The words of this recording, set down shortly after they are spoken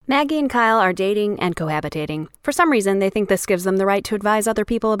Maggie and Kyle are dating and cohabitating. For some reason, they think this gives them the right to advise other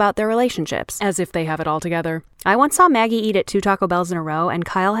people about their relationships, as if they have it all together. I once saw Maggie eat at 2 Taco Bells in a row, and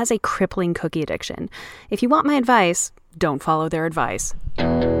Kyle has a crippling cookie addiction. If you want my advice, don't follow their advice.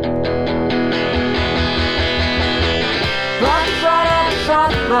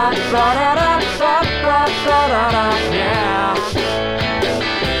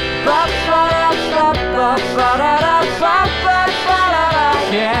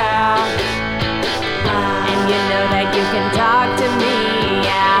 Yeah. And you know that you can talk to me,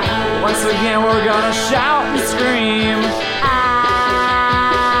 yeah. Once again, we're gonna shout and scream.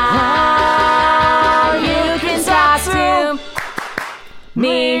 You can talk to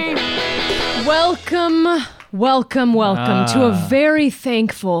me. Welcome to a very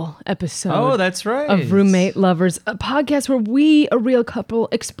thankful episode. Oh, that's right. Of Roommate Lovers, a podcast where we, a real couple,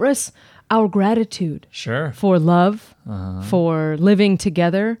 express our gratitude. Sure. For love, for living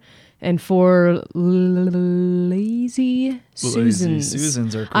together, and for lazy Susans. Lazy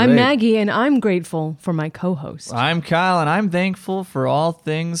Susans are great. I'm Maggie, and I'm grateful for my co-host. I'm Kyle, and I'm thankful for all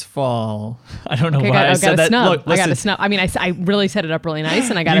things fall. I don't know why I said that. Snub. Look, listen. I got a snub. I mean, I really set it up really nice,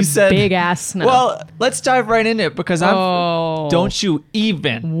 and I got You a big-ass snub. Well, let's dive right into it, because don't you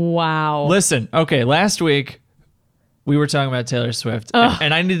even. Wow. Listen, okay, last week, we were talking about Taylor Swift,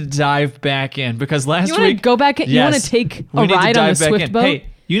 and I need to dive back in, because last week... You want to go back in? Yes, you want to take a ride on the Swift boat? Hey,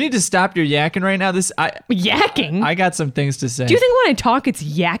 you need to stop your yakking right now. Yakking? I got some things to say. Do you think when I talk, it's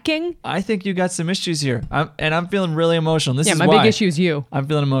yakking? I think you got some issues here. I'm feeling really emotional. This is my why. big issue is you. I'm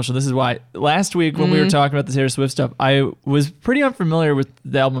feeling emotional. This is why. Last week when we were talking about the Taylor Swift stuff, I was pretty unfamiliar with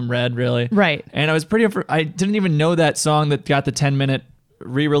the album Red, really. Right. And I was I didn't even know that song that got the 10-minute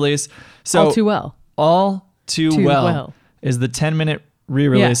re-release. So All Too Well. All Too Well is the 10-minute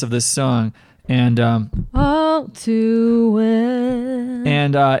re-release of this song. And All Too Well.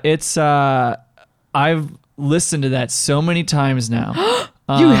 And it's I've listened to that so many times now.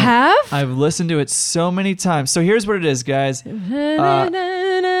 You have? I've listened to it so many times. So here's what it is, guys.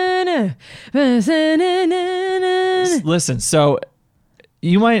 Listen, so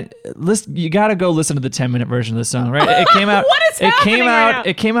you gotta go listen to the 10-minute version of the song, right? It came out. What is happening right now?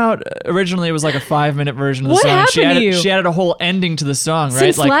 It came out originally. It was like a 5-minute version of the What song. happened to you? She added a whole ending to the song, right?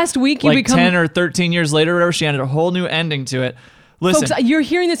 Since last week, you like become 10 or 13 years later, or whatever. She added a whole new ending to it. Listen, Folks, you're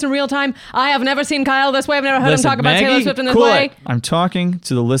hearing this in real time. I have never seen Kyle this way. I've never heard him talk about Maggie, Taylor Swift in this cool way. it. I'm talking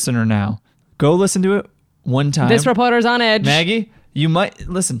to the listener now. Go listen to it one time. This reporter's on edge. Maggie, you might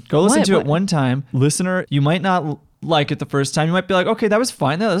listen. Go listen to What? it one time. Listener, you might not like it the first time. You might be like, okay, that was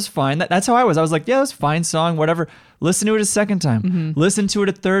fine. That was fine. That's how I was. I was like, yeah, that was a fine song, whatever. Listen to it a second time. Mm-hmm. Listen to it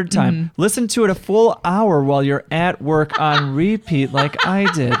a third time. Listen to it a full hour while you're at work on repeat like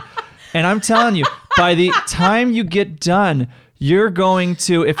I did. And I'm telling you, by the time you get done, you're going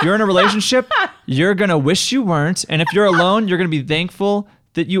to, if you're in a relationship, you're going to wish you weren't. And if you're alone, you're going to be thankful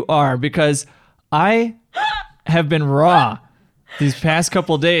that you are, because I have been raw these past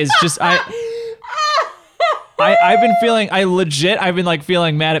couple of days. I've been feeling like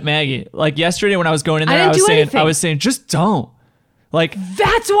feeling mad at Maggie. Like yesterday when I was going in there, I was saying, just don't. Like,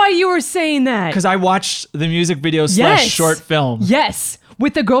 That's why you were saying that. because I watched the music video / short film. Yes.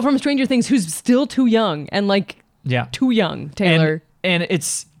 With the girl from Stranger Things who's still too young and too young, Taylor. And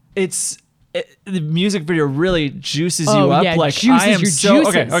the music video really juices you up. Yeah, like juices I am your so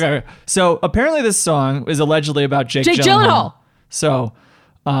juices. okay. So apparently this song is allegedly about Jake Gyllenhaal. So,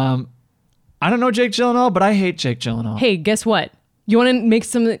 I don't know Jake Gyllenhaal, but I hate Jake Gyllenhaal. Hey, guess what? You want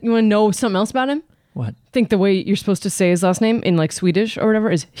to know something else about him? What? I think the way you're supposed to say his last name in like Swedish or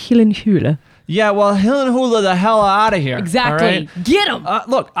whatever is Hillenhula. Yeah, well, Hillenhula the hell out of here. Exactly. All right? Get him.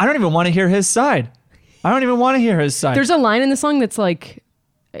 Look, I don't even want to hear his side. There's a line in the song that's like,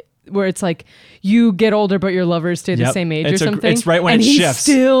 where it's like, you get older, but your lovers stay the same age or something. It's right when and it he's shifts.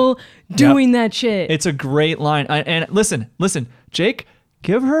 still doing that shit. It's a great line. And listen, Jake,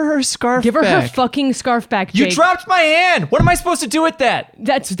 give her scarf Give her back. her fucking scarf back, Jake. You dropped my hand. What am I supposed to do with that?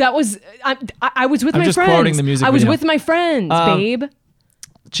 I was with I'm my just friends. quoting the music I was video. with my friends, babe.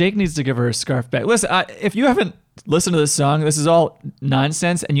 Jake needs to give her a scarf back. Listen, if you haven't listened to this song, this is all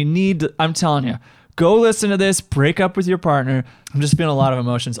nonsense, and you need to, I'm telling you, go listen to this, break up with your partner. I'm just feeling a lot of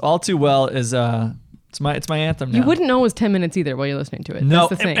emotions. All Too Well is it's my anthem now. You wouldn't know it was 10 minutes either while you're listening to it. No, that's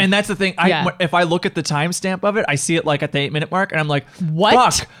the thing. and that's the thing. If I look at the timestamp of it, I see it like at the 8-minute mark, and I'm like,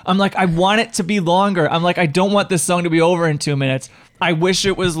 what? Fuck. I'm like, I want it to be longer. I'm like, I don't want this song to be over in 2 minutes. I wish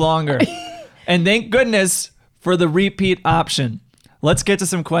it was longer. And thank goodness for the repeat option. Let's get to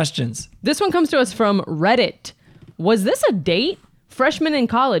some questions. This one comes to us from Reddit. Was this a date? Freshman in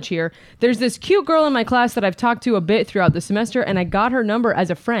college here. There's this cute girl in my class that I've talked to a bit throughout the semester, and I got her number as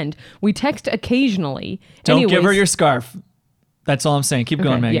a friend. We text occasionally. Don't give her your scarf. That's all I'm saying. Keep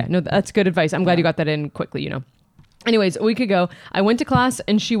going, Maggie. Yeah, no, that's good advice. I'm glad you got that in quickly, Anyways, a week ago, I went to class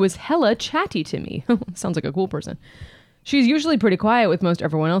and she was hella chatty to me. Sounds like a cool person. She's usually pretty quiet with most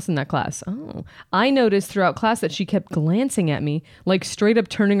everyone else in that class. Oh, I noticed throughout class that she kept glancing at me, like straight up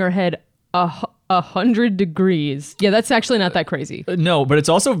turning her head 100 degrees. Yeah, that's actually not that crazy. No, but it's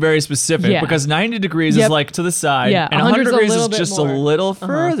also very specific because 90 degrees is like to the side, and 100 degrees is just a little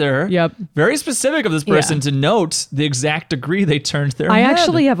further. Yep. Very specific of this person to note the exact degree they turned their head. I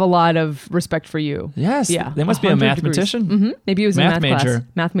actually have a lot of respect for you. Yes. Yeah. They must be a mathematician. Mm-hmm. Maybe it was math a major. Class.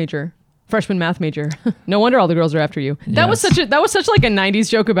 Math major. Freshman math major. No wonder all the girls are after you. That was such like a 90s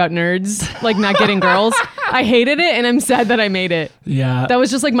joke about nerds, like not getting girls. I hated it and I'm sad that I made it. Yeah. That was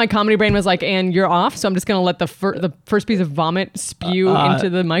just like my comedy brain was like, and you're off, so I'm just going to let the first piece of vomit spew into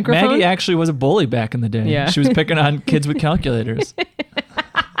the microphone. Maggie actually was a bully back in the day. Yeah. She was picking on kids with calculators.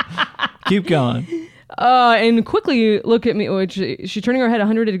 Keep going. And quickly look at me, which she's turning her head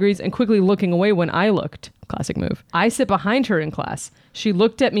 100 degrees and quickly looking away when I looked. Classic move. I sit behind her in class. She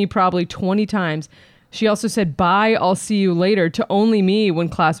looked at me probably 20 times. She also said, bye, I'll see you later, to only me when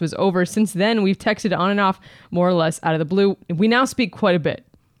class was over. Since then, we've texted on and off, more or less out of the blue. We now speak quite a bit.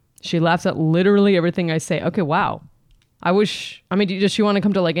 She laughs at literally everything I say. Okay, wow. Does she want to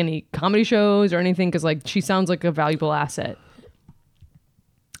come to like any comedy shows or anything? Because like she sounds like a valuable asset.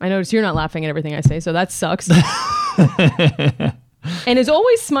 I notice you're not laughing at everything I say, so that sucks. And is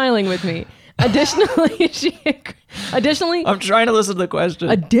always smiling with me. Additionally, I'm trying to listen to the question.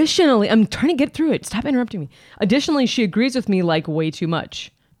 Additionally, I'm trying to get through it. Stop interrupting me. Additionally, she agrees with me like way too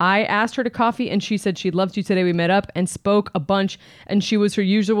much. I asked her to coffee and she said she loved you today. We met up and spoke a bunch and she was her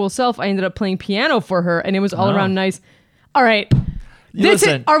usual self. I ended up playing piano for her and it was all around nice. All right.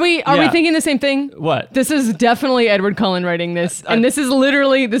 Are we thinking the same thing? What? This is definitely Edward Cullen writing this, and this is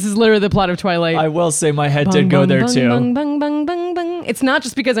literally the plot of Twilight. I will say my head did go there too. Bung, bung, bung, bung, bung. It's not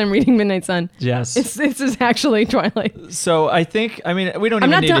just because I'm reading Midnight Sun. Yes, this is actually Twilight. So I think we don't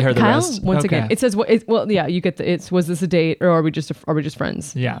even need to hear the Kyle, rest. Once again, it says you get the was this a date or are we just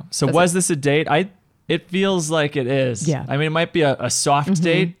friends? Yeah. So was this a date? It feels like it is. Yeah. I mean, it might be a soft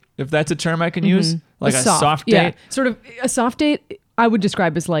date if that's a term I can use, like a soft date. Yeah. Sort of a soft date. I would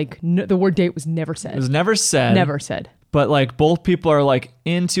describe as like the word date was never said. It was never said. Never said. But like both people are like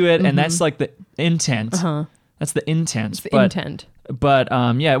into it, and that's like the intent. That's the intent. It's the intent. But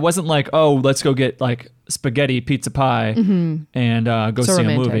it wasn't like, oh, let's go get like spaghetti pizza pie and go see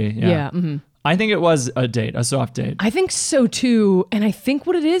romantic. a movie. Yeah. I think it was a date, a soft date. I think so too, and I think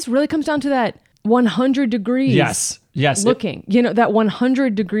what it is really comes down to that 100 degrees. Yes. Looking, that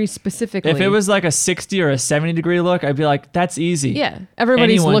 100 degrees specifically. If it was like a 60 or a 70 degree look, I'd be like, that's easy. Yeah.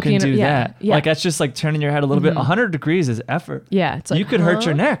 Everybody's Anyone looking can do that. Yeah. Like that's just like turning your head a little bit. 100 degrees is effort. Yeah. It's like, you could hurt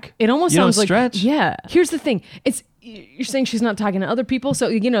your neck. It almost you sounds don't like stretch. Yeah. Here's the thing. You're saying she's not talking to other people. So,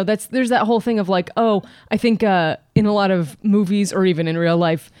 there's that whole thing of like, oh, I think in a lot of movies or even in real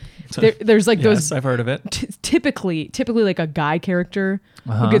life, there's like those. Yes, I've heard of it. Typically like a guy character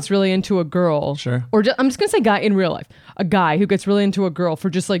who gets really into a girl. Sure. Or I'm just going to say guy in real life. A guy who gets really into a girl for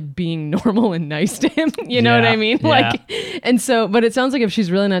just like being normal and nice to him. You know what I mean? Yeah. Like, and so, but it sounds like if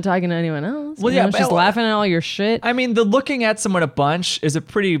she's really not talking to anyone else, she's laughing at all your shit. I mean, the looking at someone a bunch is a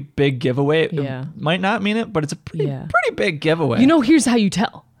pretty big giveaway. Yeah. It might not mean it, but it's a pretty big giveaway. Here's how you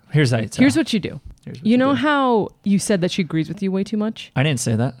tell. Here's how you tell. Here's what you do. You know how you said that she agrees with you way too much? I didn't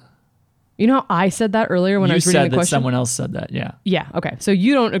say that. You know how I said that earlier when I was reading the question? You said that someone else said that, yeah. Yeah, okay. So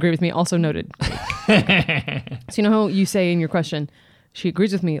you don't agree with me, also noted. So you know how you say in your question, she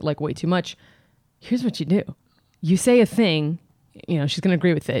agrees with me like way too much. Here's what you do. You say a thing, she's going to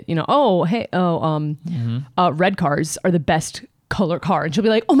agree with it. Red cars are the best color car. And she'll be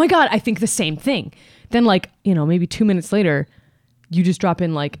like, oh my God, I think the same thing. Then maybe 2 minutes later, you just drop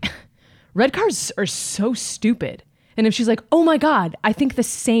in like, red cars are so stupid. And if she's like, oh my God, I think the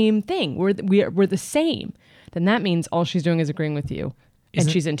same thing. We're the same. Then that means all she's doing is agreeing with you.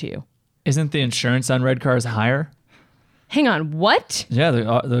 And she's into you. Isn't the insurance on red cars higher? Hang on, what? Yeah,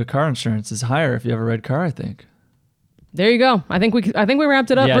 the car insurance is higher if you have a red car, I think. There you go. I think we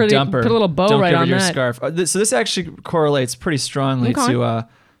wrapped it up. Dumper. Put a little bow Don't right give her on your that. Scarf. So this actually correlates pretty strongly to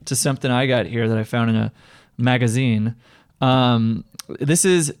something I got here that I found in a magazine. This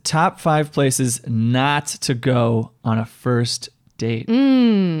is top 5 places not to go on a first date.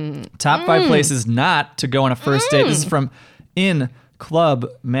 Top 5 places not to go on a first date. This is from In Club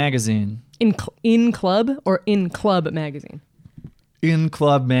magazine. In Club or In Club magazine? In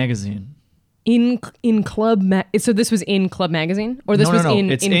Club magazine. in Club so this was in Club Magazine, or this No, was no, no.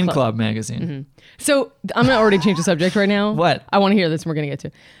 in It's in Club Magazine. So I'm gonna already change the subject right now. What? I want to hear this, and we're gonna get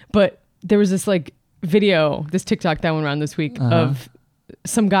to. But there was this like video, this TikTok that went around this week of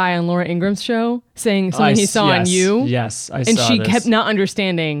some guy on Laura Ingram's show saying something he saw on You. Yes, I And saw she this. kept not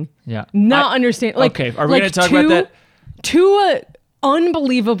understanding. Yeah. Understand. Like, okay, are we like going to talk about that? To a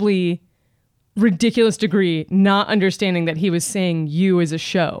unbelievably ridiculous degree, not understanding that he was saying "you" is a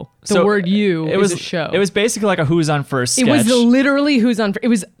show. The word "you" is a show. It was basically like a Who's on First sketch. It was literally Who's on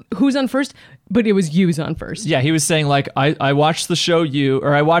First, but it was You's on First. Yeah, he was saying like, I watched the show You,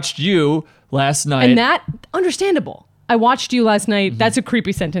 or I watched You last night. And that, understandable. I watched You last night. That's a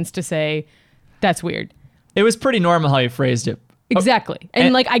creepy sentence to say. That's weird. It was pretty normal how he phrased it. Exactly.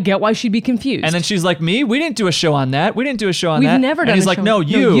 And like, I get why she'd be confused. And then she's like, me? We didn't do a show on that. We didn't do a show on that. We've never and done he's a like, show. no,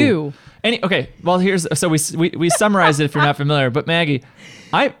 you. No, you. And okay, well, so we summarized it if you're not familiar. But Maggie,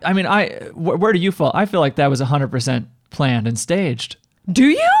 where do you fall? I feel like that was 100% planned and staged. Do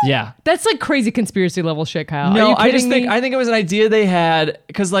you? Yeah. That's like crazy conspiracy level shit, Kyle. No, Are you kidding me? I think it was an idea they had,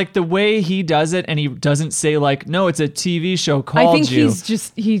 because like the way he does it, and he doesn't say like, no, it's a TV show called I think You. he's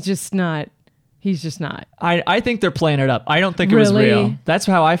just not. I think they're playing it up. I don't think it was Really? real. That's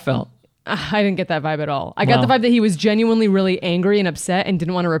how I felt. I didn't get that vibe at all. I got the vibe that he was genuinely really angry and upset and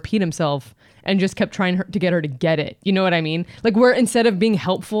didn't want to repeat himself and just kept trying to get her to get it. You know what I mean? Like, where instead of being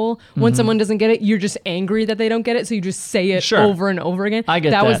helpful when someone doesn't get it, you're just angry that they don't get it, so you just say it Sure. over and over again. I get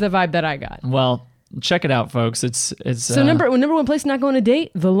that. that. Was the vibe that I got. Well, check it out, folks. It's So number one place not going to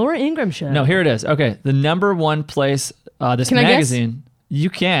date, the Laura Ingraham show. No, here it is. Okay, the number one place. This Can I guess? magazine. You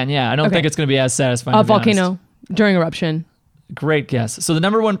can, yeah. I don't Okay. think it's going to be as satisfying. to be volcano honest. during eruption. Great guess. So the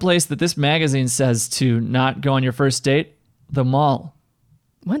number one place that this magazine says to not go on your first date, the mall.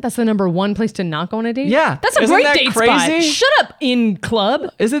 What? That's the number one place to not go on a date? Yeah. That's a Isn't great that date crazy? spot. Shut up, in club.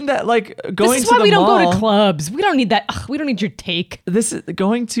 Isn't that like going This is to why the we don't mall? go to clubs. We don't need that. Ugh, we don't need your take. This is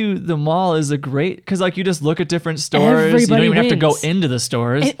going to the mall is a great, because like you just look at different stores. You Everybody don't even have to go wins. into the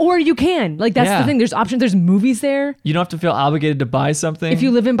stores. Or you can. Like, that's Yeah. the thing. There's options. There's movies there. You don't have to feel obligated to buy something. If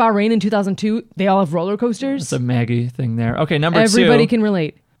you live in Bahrain in 2002, they all have roller coasters. It's a Maggie thing there. Okay, number two. Everybody can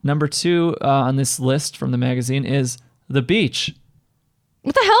relate. Number two on this list from the magazine is the beach.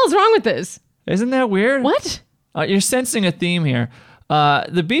 What the hell is wrong with this? Isn't that weird? What? You're sensing a theme here.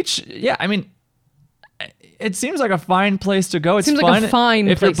 The beach, yeah, I mean, it seems like a fine place to go. It's Seems fun. like a fine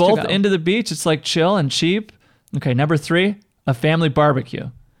if place to you're both go. into the beach, it's like chill and cheap. Okay, number three, a family barbecue.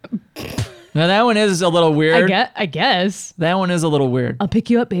 Now that one is a little weird. I guess. That one is a little weird. I'll pick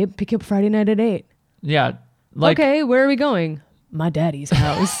you up, babe. Pick you up Friday night at 8. Yeah. Like, Okay, where are we going? My daddy's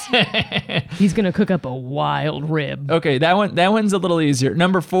house. He's going to cook up a wild rib. Okay, that one's a little easier.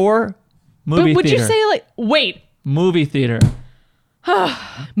 Number four, movie But would theater. you say, like, wait, Movie theater.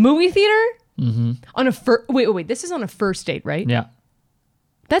 movie theater? Mm-hmm. On a wait, this is on a first date, right? Yeah.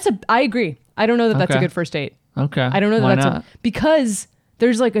 I agree. I don't know that that's a Okay. good first date. Okay. I don't know that Why that's not? because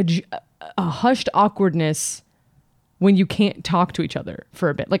there's like a hushed awkwardness when you can't talk to each other for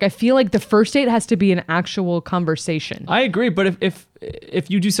a bit. Like, I feel like the first date has to be an actual conversation. I agree, but if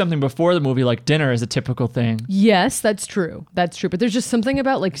you do something before the movie, like dinner is a typical thing. Yes, that's true. That's true. But there's just something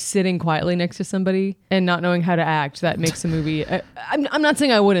about like sitting quietly next to somebody and not knowing how to act that makes a movie. I'm not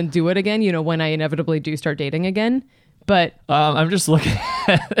saying I wouldn't do it again, you know, when I inevitably do start dating again, but I'm just looking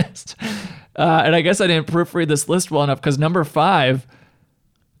at this. And I guess I didn't proofread this list well enough, because number 5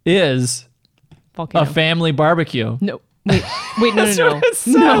 is volcano. a family barbecue. No. Wait, no, That's no, what no. it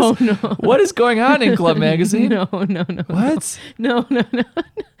says. No. What is going on in Club Magazine? No. What? No.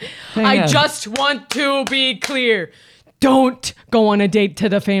 Hang I on. just want to be clear. Don't go on a date to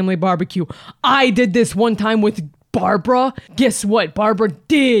the family barbecue. I did this one time with Barbara. Guess what? Barbara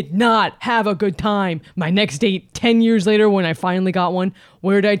did not have a good time. My next date, 10 years later, when I finally got one,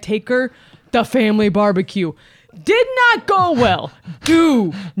 where did I take her? The family barbecue. Did not go well.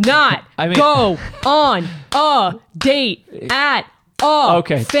 Do not go on a date at a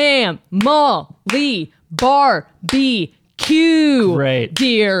family barbecue. Great.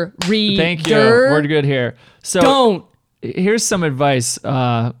 Dear reader. Thank you. We're good here. So Don't. Here's some advice.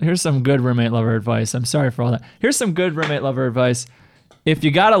 Here's some good roommate lover advice. I'm sorry for all that. Here's some good roommate lover advice. If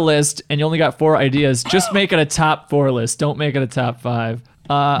you got a list and you only got 4 ideas, just make it a top 4 list. Don't make it a top 5.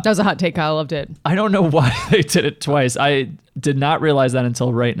 That was a hot take. Kyle loved it. I don't know why they did it twice. I did not realize that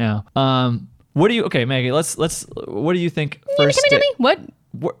until right now. What do you? Okay, Maggie. Let's. What do you think first date? What?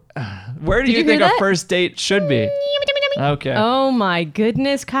 Where do you you think hear a that? first date should be? Okay. Oh my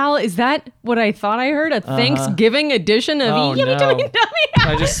goodness, Kyle. Is that what I thought I heard? A Thanksgiving edition of Oh, Yummy no. Tummy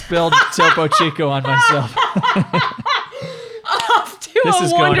Tummy? I just spilled Topo Chico on myself. Off to This a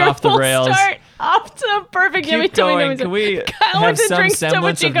is going off the wonderful rails. start. Off to a perfect yummy Keep going. tummy. Can we Kyle have went to some drink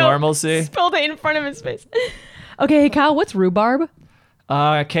semblance Topo of Chico, normalcy? Spilled it in front of his face. Okay, hey Kyle, what's rhubarb?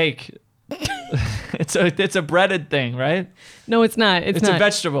 Cake. It's a breaded thing, right? No, it's not. It's not a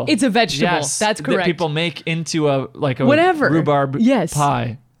vegetable. It's a vegetable. Yes, That's correct. that people make into a Whatever. rhubarb Yes.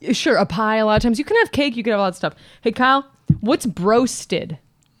 pie. Sure, a pie. A lot of times you can have cake. You can have a lot of stuff. Hey Kyle, what's broasted?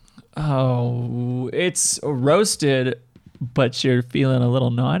 Oh, it's roasted, but you're feeling a little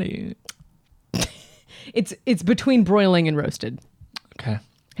naughty. It's between broiling and roasted. Okay.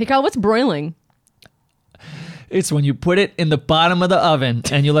 Hey Kyle, what's broiling? It's when you put it in the bottom of the oven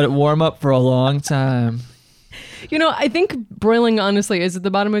and you let it warm up for a long time. You know, I think broiling honestly is at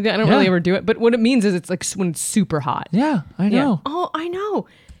the bottom of the. I don't really ever do it, but what it means is it's like when it's super hot. Yeah, I know. Oh, I know.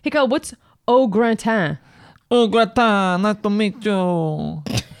 Hey Kyle, what's au gratin? Oh, gratin, not to meet you.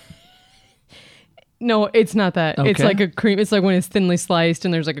 No, it's not that. It's Okay. like a cream. It's like when it's thinly sliced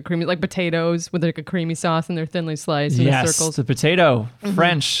and there's like a creamy, like potatoes with like a creamy sauce and they're thinly sliced in the Yes, circles. the potato,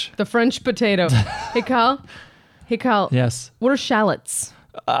 French. The French potato. Hey Kyle. Hey Kyle. Yes. What are shallots?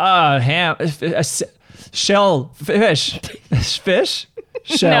 Ham, shell, fish, fish,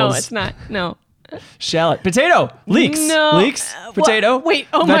 shells. No, it's not. No. Shallot, potato, leeks, No. leeks, potato. Wait.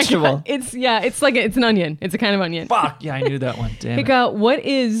 Oh vegetable. my God. It's like it's an onion. It's a kind of onion. Fuck yeah, I knew that one. Damn Hey it. Kyle, what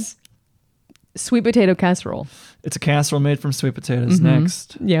is sweet potato casserole? It's a casserole made from sweet potatoes.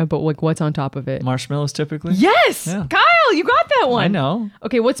 Next, Yeah, but like what's on top of it? marshmallows typically. Yes, Yeah. Kyle, you got that one. I know.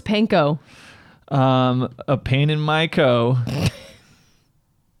 Okay, what's panko? A pain in my co.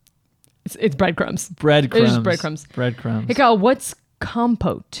 It's breadcrumbs. Breadcrumbs. It's just breadcrumbs. Breadcrumbs. Hey Kyle, what's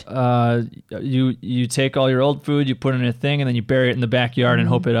compote? You take all your old food, you put it in a thing, and then you bury it in the backyard and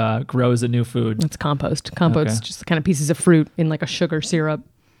hope it grows a new food. That's compost. Compost's Okay. just the kind of pieces of fruit in like a sugar syrup.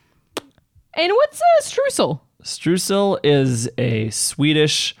 And what's a streusel? Streusel is a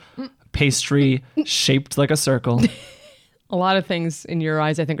Swedish pastry shaped like a circle. A lot of things in your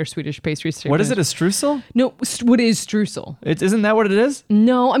eyes, I think, are Swedish pastry. What is it? A streusel? No, what is streusel? Isn't that what it is?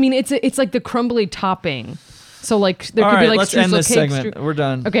 No, I mean it's like the crumbly topping. So like there All could right, be like let's streusel end this cake. segment. We're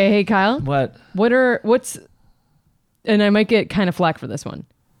done. Okay, hey Kyle. What? What's and I might get kind of flack for this one.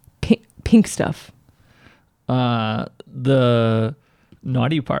 Pink stuff. The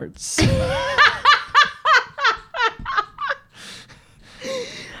naughty parts.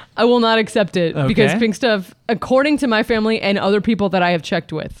 I will not accept it because Okay. pink stuff, according to my family and other people that I have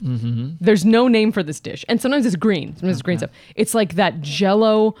checked with, there's no name for this dish. And sometimes it's green. Sometimes it's green stuff. It's like that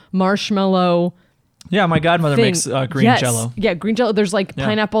Jello marshmallow Yeah, my godmother thing. makes green Yes. Jello. Yeah, green Jello. There's like Yeah.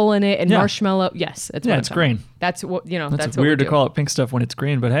 pineapple in it and Yeah. marshmallow. Yes, that's Yeah, what it's I'm talking green. about. That's what That's what weird we to do. call it pink stuff when it's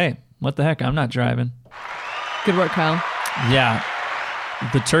green, but hey, what the heck? I'm not driving. Good work, Kyle. Yeah,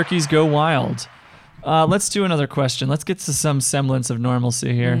 the turkeys go wild. Let's do another question. Let's get to some semblance of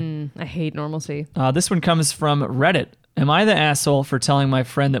normalcy here. I hate normalcy. This one comes from Reddit. Am I the asshole for telling my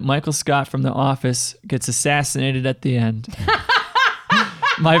friend that Michael Scott from The Office gets assassinated at the end?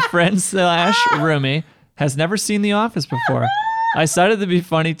 My friend / roomie has never seen The Office before. I decided to be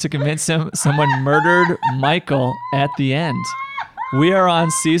funny to convince him someone murdered Michael at the end. We are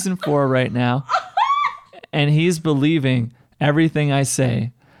on season 4 right now, and he's believing everything I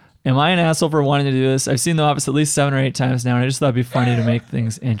say. Am I an asshole for wanting to do this? I've seen The Office at least 7 or 8 times now, and I just thought it'd be funny to make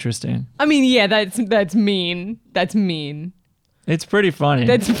things interesting. I mean, yeah, that's mean. That's mean. It's pretty funny.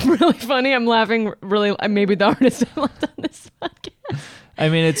 That's really funny. I'm laughing really. Maybe the artist I left on this podcast. I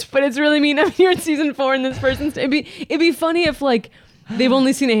mean, But it's really mean. I'm here in season 4 and this person's. It'd be funny if like they've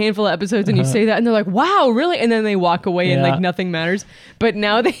only seen a handful of episodes and you say that and they're like, wow, really? And then they walk away and Yeah. like nothing matters. But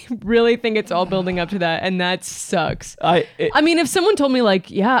now they really think it's all building up to that, and that sucks. I mean, if someone told me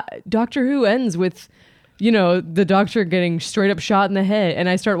like, yeah, Doctor Who ends with, you know, the doctor getting straight up shot in the head, and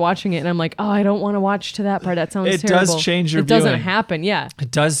I start watching it and I'm like, oh, I don't want to watch to that part. That sounds It terrible. does change your It doesn't viewing. happen. Yeah.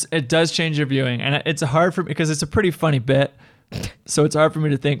 It does change your viewing, and it's hard for me because it's a pretty funny bit, so it's hard for me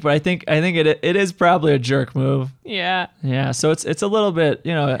to think. But I think it is probably a jerk move. Yeah. Yeah, so it's a little bit,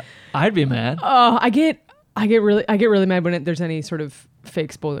 you know, I'd be mad. Oh, I get really mad when there's any sort of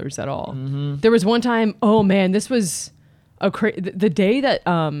fake spoilers at all. Mm-hmm. There was one time. Oh man, this was the day that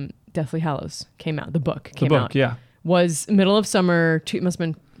Deathly Hallows came out. The book came out. Yeah, Was middle of summer. It must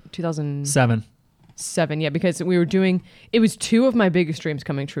have been 2007. 7. Yeah, because we were doing. It was 2 of my biggest dreams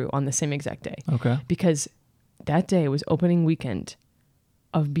coming true on the same exact day. Okay. Because that day was opening weekend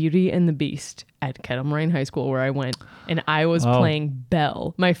of Beauty and the Beast at Kettle Moraine High School, where I went, and I was playing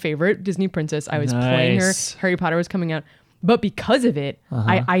Belle, my favorite Disney princess. I was playing her. Nice. Harry Potter was coming out, but because of it,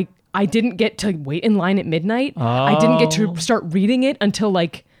 I didn't get to wait in line at midnight. I didn't get to start reading it until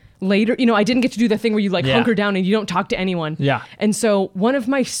like later. You know, I didn't get to do the thing where you like Yeah. hunker down and you don't talk to anyone. Yeah. And so one of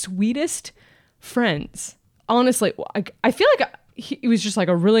my sweetest friends, honestly, I feel like he was just like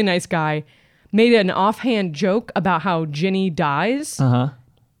a really nice guy, made an offhand joke about how Ginny dies. Uh-huh.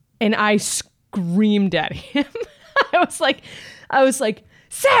 And I screamed at him. I was like,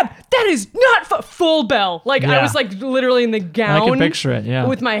 Seb, that is not full bell. Like Yeah. I was like literally in the gown. I can picture it, yeah.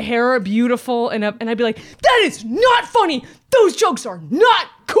 With my hair beautiful and I'd be like, that is not funny. Those jokes are not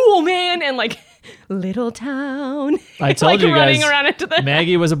cool, man. And like, little town. I told like you running guys, around into the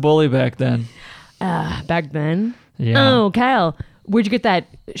Maggie was a bully back then. back then. Yeah. Oh, Kyle, where'd you get that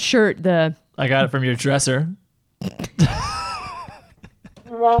shirt? The I got it from your dresser.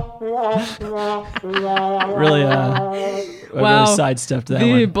 really, Wow. really sidestepped that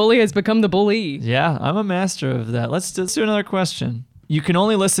the one. bully has become the bully. Yeah, I'm a master of that. Let's do another question. You can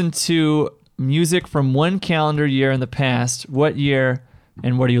only listen to music from one calendar year in the past. What year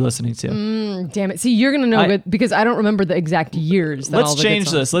and what are you listening to? Damn it. See, you're going to know it because I don't remember the exact years. That all Let's the good change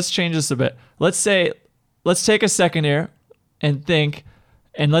songs- this. Let's change this a bit. Let's take a second here and think,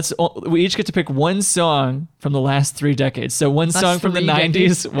 and we each get to pick one song from the last 3 decades. So one song from the 3 90s,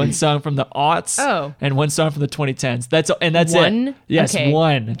 decades? one song from the aughts, Oh. and one song from the 2010s. That's One? it. Yes, Okay.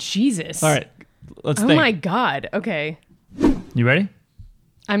 one. Jesus. All right, let's Oh think. my God. Okay. You ready?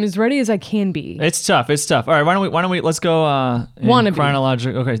 I'm as ready as I can be. It's tough. All right, why don't we let's go in Wannabe.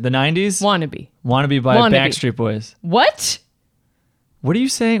 chronological. Okay, the 90s. Wannabe. Wannabe by Wannabe. Backstreet Boys. What? What are you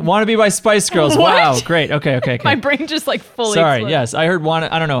saying? Wannabe by Spice Girls. What? Wow, great. Okay. My brain just like fully Sorry, exploded. yes, I heard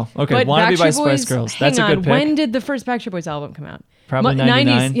I don't know. Okay, But Wannabe by Backstreet Spice Boys, Girls. hang That's a on. good pick. When did the first Backstreet Boys album come out? Probably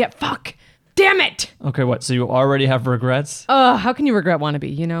 99. 90s. Yeah, fuck. Damn it. Okay, what? So you already have regrets? How can you regret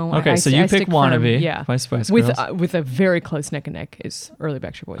Wannabe? You know? Okay, so you pick stick firm. Wannabe Yeah. by Spice with, Girls. with a very close neck and neck is early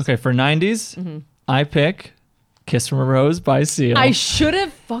Backstreet Boys. Okay, for 90s, Mm-hmm. I pick Kiss from a Rose by Seal. I should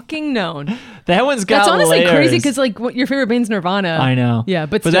have fucking known. That one's got That's honestly layers. crazy because like what your favorite band's Nirvana. I know. Yeah,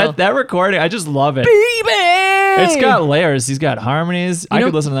 but still. that recording, I just love it. Baby! It's got layers. He's got harmonies. I know,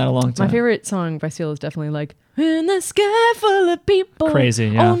 could listen to that a long time. My favorite song by Seal is definitely like in the sky full of people. Crazy,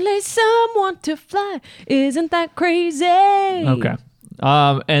 yeah. Only someone to fly. Isn't that crazy? Okay.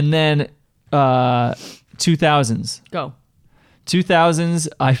 And then 2000s. Go. 2000s,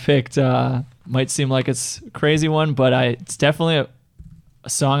 I picked, might seem like it's a crazy one, but it's definitely a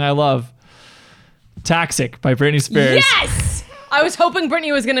song I love. Toxic by Britney Spears. Yes! I was hoping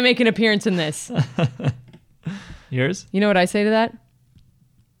Britney was going to make an appearance in this. Yours? You know what I say to that?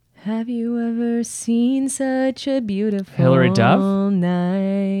 Have you ever seen such a beautiful Hillary Duff?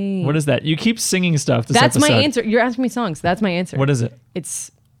 night? What is that? You keep singing stuff this That's episode. my answer. You're asking me songs. That's my answer. What is it?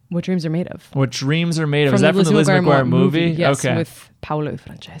 It's What Dreams Are Made Of. What Dreams Are Made Of. Is that from the Lizzie McGuire movie? Yes, okay. with Paolo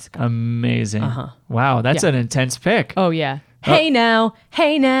Francesca. Amazing. Uh-huh. Wow, that's Yeah. an intense pick. Oh, yeah. Hey now,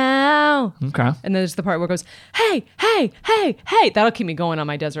 hey now. Okay. And then there's the part where it goes, hey, hey, hey, hey. That'll keep me going on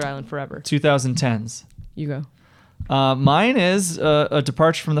my desert island forever. 2010s. You go. Mine is a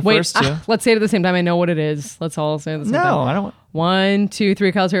departure from the Wait, first two. let's say it at the same time. I know what it is. Let's all say it at the same time. No, I don't. 1, 2,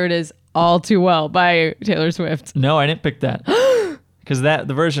 3, Kyle's here it is. All Too Well by Taylor Swift. No, I didn't pick that. Because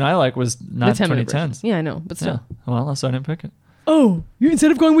the version I like was not The 10-minute 2010s. version. Yeah, I know, but still. Yeah. Well, so I didn't pick it. Oh, instead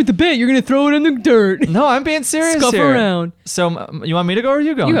of going with the bit, you're going to throw it in the dirt. No, I'm being serious Scuff here. around. So you want me to go or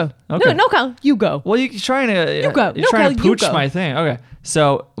you go? You go. Okay. No, Kyle, you go. Well, you're trying to. You go. You're No, trying to Kyle, you pooch go. my thing. Okay.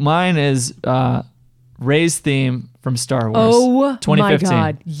 So mine is Ray's theme from Star Wars. Oh, 2015. my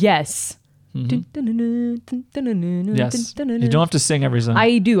God. Yes. Yes. You don't have to sing every song.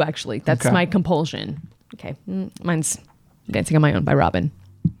 I do, actually. That's Okay. my compulsion. Okay. Mine's Dancing on My Own by Robin.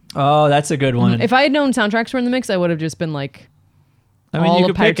 Oh, that's a good one. If I had known soundtracks were in the mix, I would have just been like, I mean, all you of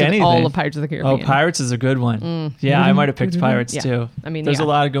could pick anything. all of Pirates of the Oh, Caribbean. Pirates is a good one. Yeah, I might have picked Pirates Yeah. too. I mean, there's yeah. a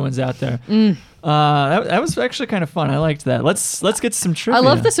lot of good ones out there. That was actually kind of fun. I liked that. Let's get some I trivia.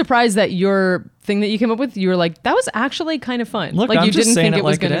 love the surprise that your thing that you came up with, you were like, that was actually kind of fun. Look, like I'm you just didn't saying think it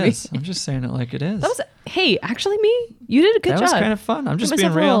was like going to be. is. I'm just saying it like it is. That was, hey, actually me, you did a good That job. was kind of fun. I'm just Give being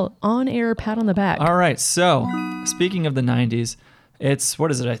myself a real. little on-air pat on the back. All right. So, speaking of the 90s, it's, what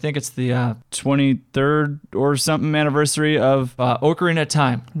is it? I think it's the 23rd or something anniversary of Ocarina of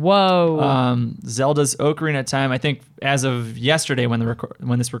Time. Whoa. Zelda's Ocarina of Time. I think as of yesterday, when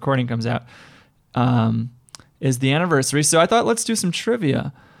when this recording comes out, is the anniversary. So I thought let's do some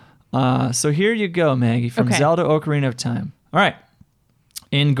trivia. So here you go, Maggie, from Okay. Zelda Ocarina of Time. All right.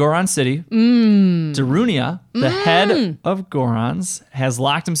 In Goron City, Darunia, the head of Gorons, has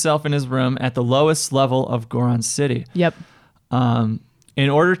locked himself in his room at the lowest level of Goron City. Yep. In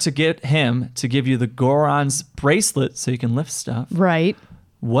order to get him to give you the Goron's bracelet so you can lift stuff, Right.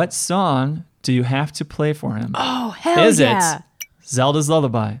 what song do you have to play for him? Oh, hell Is yeah. it Zelda's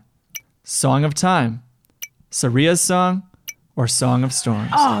Lullaby, Song of Time, Saria's Song, or Song of Storms?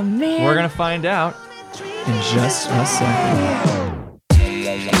 Oh, man. We're going to find out in just a second.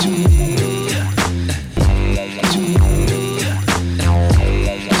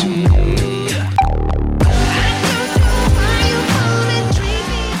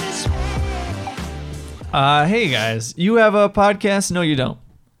 Hey guys, you have a podcast? No, you don't.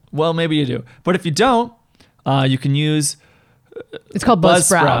 Well, maybe you do. But if you don't, you can use It's called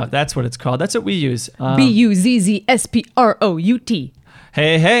Buzzsprout. That's what it's called. That's what we use. Buzzsprout.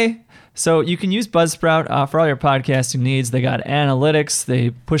 Hey. So you can use Buzzsprout for all your podcasting needs. They got analytics.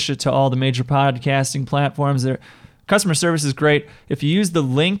 They push it to all the major podcasting platforms. Their customer service is great. If you use the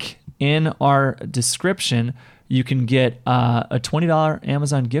link in our description, you can get a $20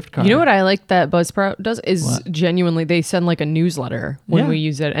 Amazon gift card. You know what I like that Buzzsprout does is What? genuinely they send like a newsletter when Yeah. we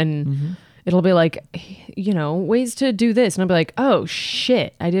use it, and it'll be like, ways to do this, and I'll be like, oh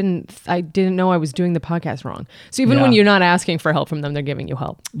shit, I didn't know I was doing the podcast wrong. So even when Yeah. you're not asking for help from them, they're giving you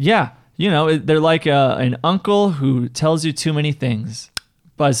help. Yeah. They're like an uncle who tells you too many things.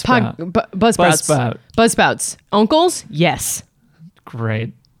 Buzzsprout. Buzzsprouts. Buzzsprouts. Uncles? Yes.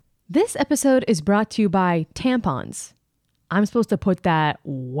 Great. This episode is brought to you by tampons. I'm supposed to put that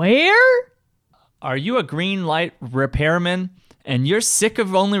where? Are you a green light repairman and you're sick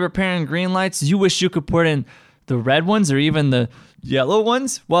of only repairing green lights? You wish you could put in the red ones or even the yellow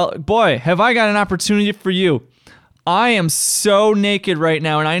ones? Well, boy, have I got an opportunity for you. I am so naked right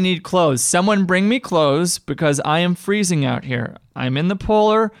now and I need clothes. Someone bring me clothes because I am freezing out here. I'm in the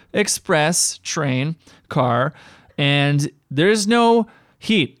Polar Express train car and there's no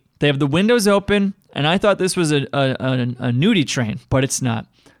heat. They have the windows open, and I thought this was a nudie train, but it's not.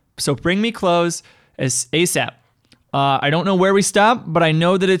 So bring me clothes as ASAP. I don't know where we stop, but I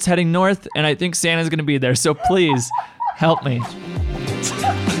know that it's heading north, and I think Santa's going to be there. So please help me.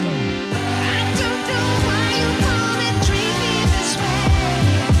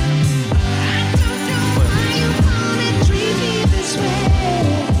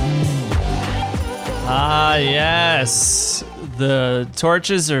 Ah, yes. The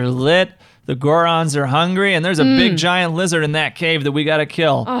torches are lit. The Gorons are hungry, and there's a big giant lizard in that cave that we gotta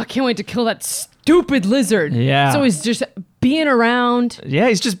kill. Oh, I can't wait to kill that stupid lizard. Yeah. It's always just being around. Yeah,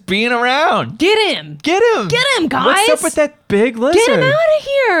 he's just being around. Get him. Get him! Get him, guys! What's up with that big lizard? Get him out of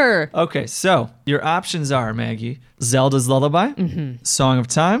here. Okay, so your options are, Maggie, Zelda's Lullaby, Song of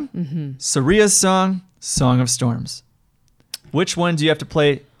Time, Saria's Song, Song of Storms. Which one do you have to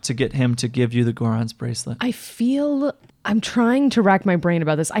play to get him to give you the Goron's bracelet? I'm trying to rack my brain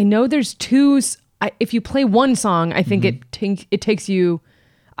about this. I know there's two. If you play one song, I think it takes you.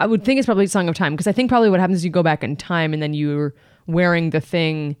 I would think it's probably Song of Time, because I think probably what happens is you go back in time and then you're wearing the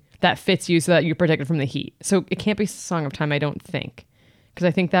thing that fits you so that you're protected from the heat. So it can't be Song of Time, I don't think, because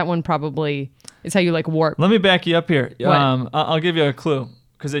I think that one probably is how you like warp. Let me back you up here. What? I'll give you a clue,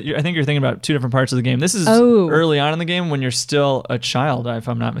 because I think you're thinking about two different parts of the game. This is Oh. early on in the game when you're still a child, if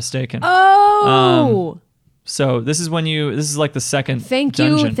I'm not mistaken. Oh. So this is like the second Thank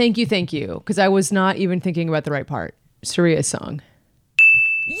dungeon. you. Because I was not even thinking about the right part. Saria's song.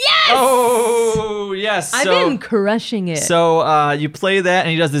 Yes! Oh, yes. I've been crushing it. So you play that, and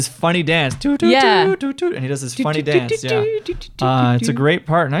he does this funny dance. Yeah. And he does this funny dance. Yeah. It's a great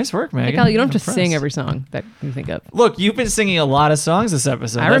part. Nice work, Megan. Hey, Kyle, you don't I'm have to sing impressed. every song that you think of. Look, you've been singing a lot of songs this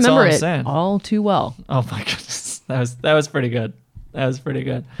episode. I That's remember all I'm it saying. all too well. Oh my goodness, that was pretty good. That was pretty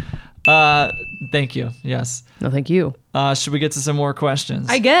good. Thank you. Yes. No, thank you. Should we get to some more questions?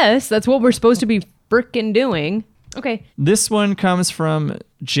 I guess that's what we're supposed to be frickin' doing. Okay. This one comes from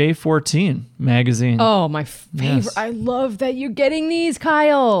J14 magazine. Oh, my favorite. Yes. I love that you're getting these,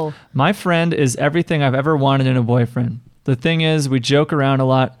 Kyle. My friend is everything I've ever wanted in a boyfriend. The thing is, we joke around a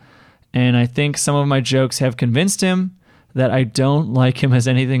lot, and I think some of my jokes have convinced him that I don't like him as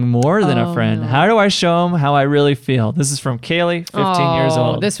anything more than a friend. no. How do I show him how I really feel? This is from Kaylee, 15 years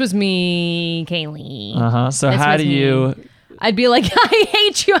old. This was me, Kaylee. So This how was do me. you... I'd be like, I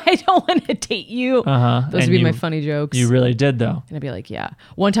hate you. I don't want to date you. Those And would be you- my funny jokes. You really did, though. And I'd be like, yeah.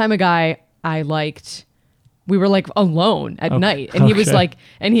 One time a guy I liked, we were like alone at night. And he was like,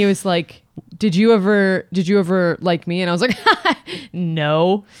 did you ever like me? And I was like,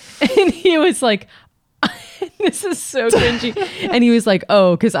 no. And he was like, this is so cringy. And he was like,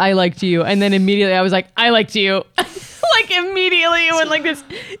 oh, because I liked you. And then immediately I was like, I liked you. Like immediately it went like this.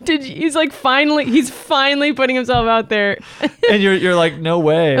 He's finally putting himself out there. And you're like, no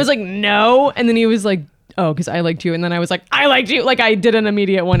way. I was like, no. And then he was like, oh, because I liked you. And then I was like, I liked you. Like I did an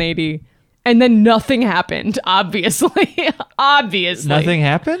immediate 180. And then nothing happened, obviously. Obviously. Nothing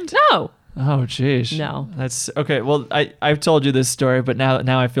happened? No. Oh, geez. No. That's okay. Well, I've told you this story, but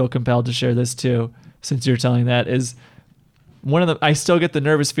now I feel compelled to share this too, since you're telling that. Is one of the I still get the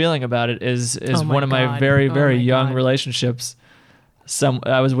nervous feeling about it. Is Oh my one of my God. very Oh very my young God. relationships.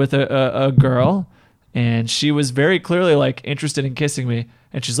 I was with a girl, and she was very clearly like interested in kissing me,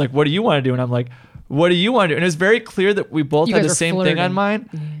 and she's like, "What do you want to do?" And I'm like, "What do you want to do?" And it was very clear that we both You had guys the were same flirting. thing on mind,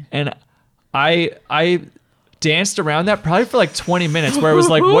 and I danced around that probably for like 20 minutes where it was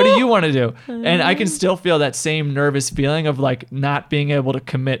like, what do you want to do? And I can still feel that same nervous feeling of like not being able to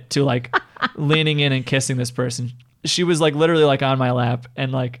commit to like leaning in and kissing this person. She was like literally like on my lap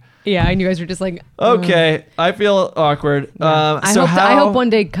and like, Yeah, and you guys were just like, okay, I feel awkward. I hope one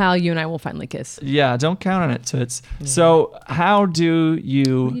day, Kyle, you and I will finally kiss. Yeah, don't count on it, Toots. So how do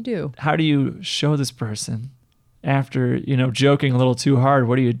you, What do you do? How do you show this person after, joking a little too hard?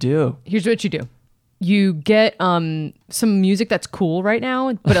 What do you do? Here's what you do. You get some music that's cool right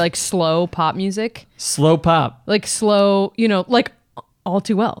now, but like slow pop music. Slow pop. Like slow, like All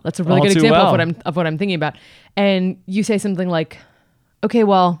Too Well. That's a really All good Too example Well. of what I'm thinking about. And you say something like, okay,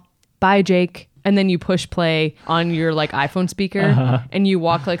 well, bye, Jake. And then you push play on your like iPhone speaker and you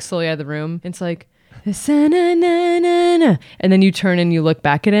walk like slowly out of the room. It's like, "Sa-na-na-na-na." And then you turn and you look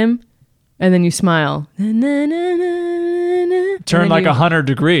back at him and then you smile. "Na-na-na-na-na." Turn And then like you- 100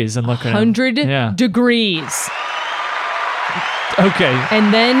 degrees and look at him. 100 Yeah. degrees. Okay.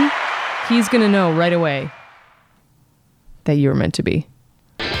 And then he's going to know right away that you were meant to be.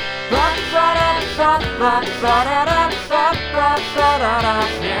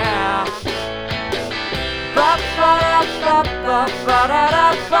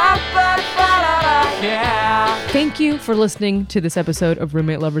 Thank you for listening to this episode of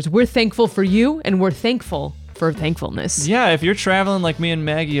Roommate Lovers. We're thankful for you and we're thankful for thankfulness. Yeah, if you're traveling like me and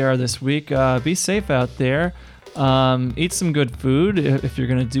Maggie are this week, be safe out there. Eat some good food if you're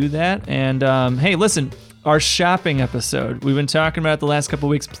going to do that. And hey, listen, our shopping episode, we've been talking about it the last couple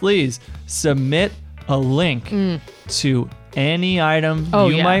of weeks. Please submit a link to any item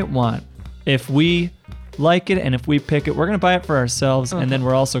you might want. If we like it and if we pick it, we're going to buy it for ourselves and then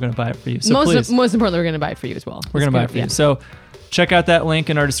we're also going to buy it for you. So please. Most importantly, we're going to buy it for you as well. We're going to buy it for you. So check out that link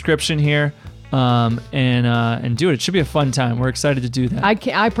in our description here and do it. It should be a fun time. We're excited to do that.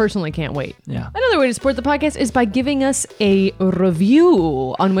 I personally can't wait. Yeah. Another way to support the podcast is by giving us a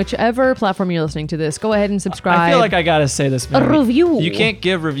review on whichever platform you're listening to this. Go ahead and subscribe. I feel like I got to say this, Maggie. review. You can't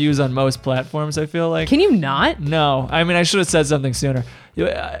give reviews on most platforms, I feel like. Can you not? No. I mean, I should have said something sooner. You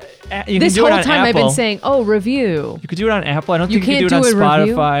can This do it whole on time I've Apple. been saying, review. You could do it on Apple. I don't You think you can can't do it on do a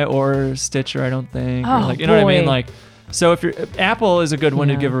review? Spotify or Stitcher, I don't think. Oh, or you know what I mean? boy. Like, so if Apple is a good one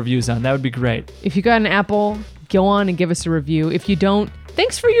to Yeah. give reviews on. That would be great. If you got an Apple, go on and give us a review. If you don't,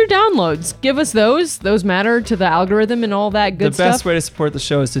 thanks for your downloads. Give us those. Those matter to the algorithm and all that good The best stuff. way to support the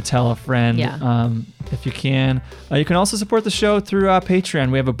show is to tell a friend. Yeah. If you can. You can also support the show through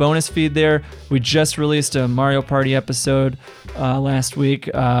Patreon. We have a bonus feed there. We just released a Mario Party episode last week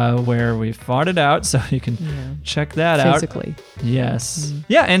where we fought it out, so you can check that Physically. out. Yes.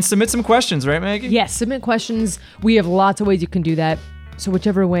 Yeah, and submit some questions, right, Maggie? Yes, submit questions. We have lots of ways you can do that. So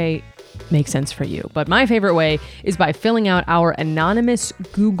whichever way makes sense for you. But my favorite way is by filling out our anonymous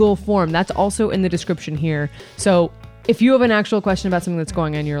Google form. That's also in the description here. So if you have an actual question about something that's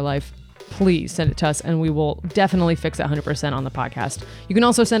going on in your life, please send it to us and we will definitely fix it 100% on the podcast. You can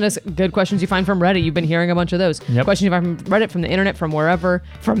also send us good questions you find from Reddit. You've been hearing a bunch of those. Yep. Questions you find from Reddit, from the internet, from wherever,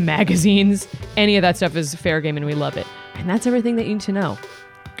 from magazines. Any of that stuff is fair game and we love it. And that's everything that you need to know.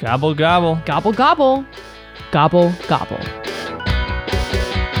 Gobble, gobble. Gobble, gobble. Gobble, gobble.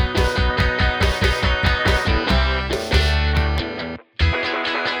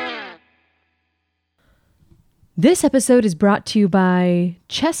 This episode is brought to you by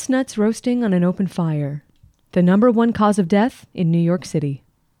chestnuts roasting on an open fire, the #1 cause of death in New York City.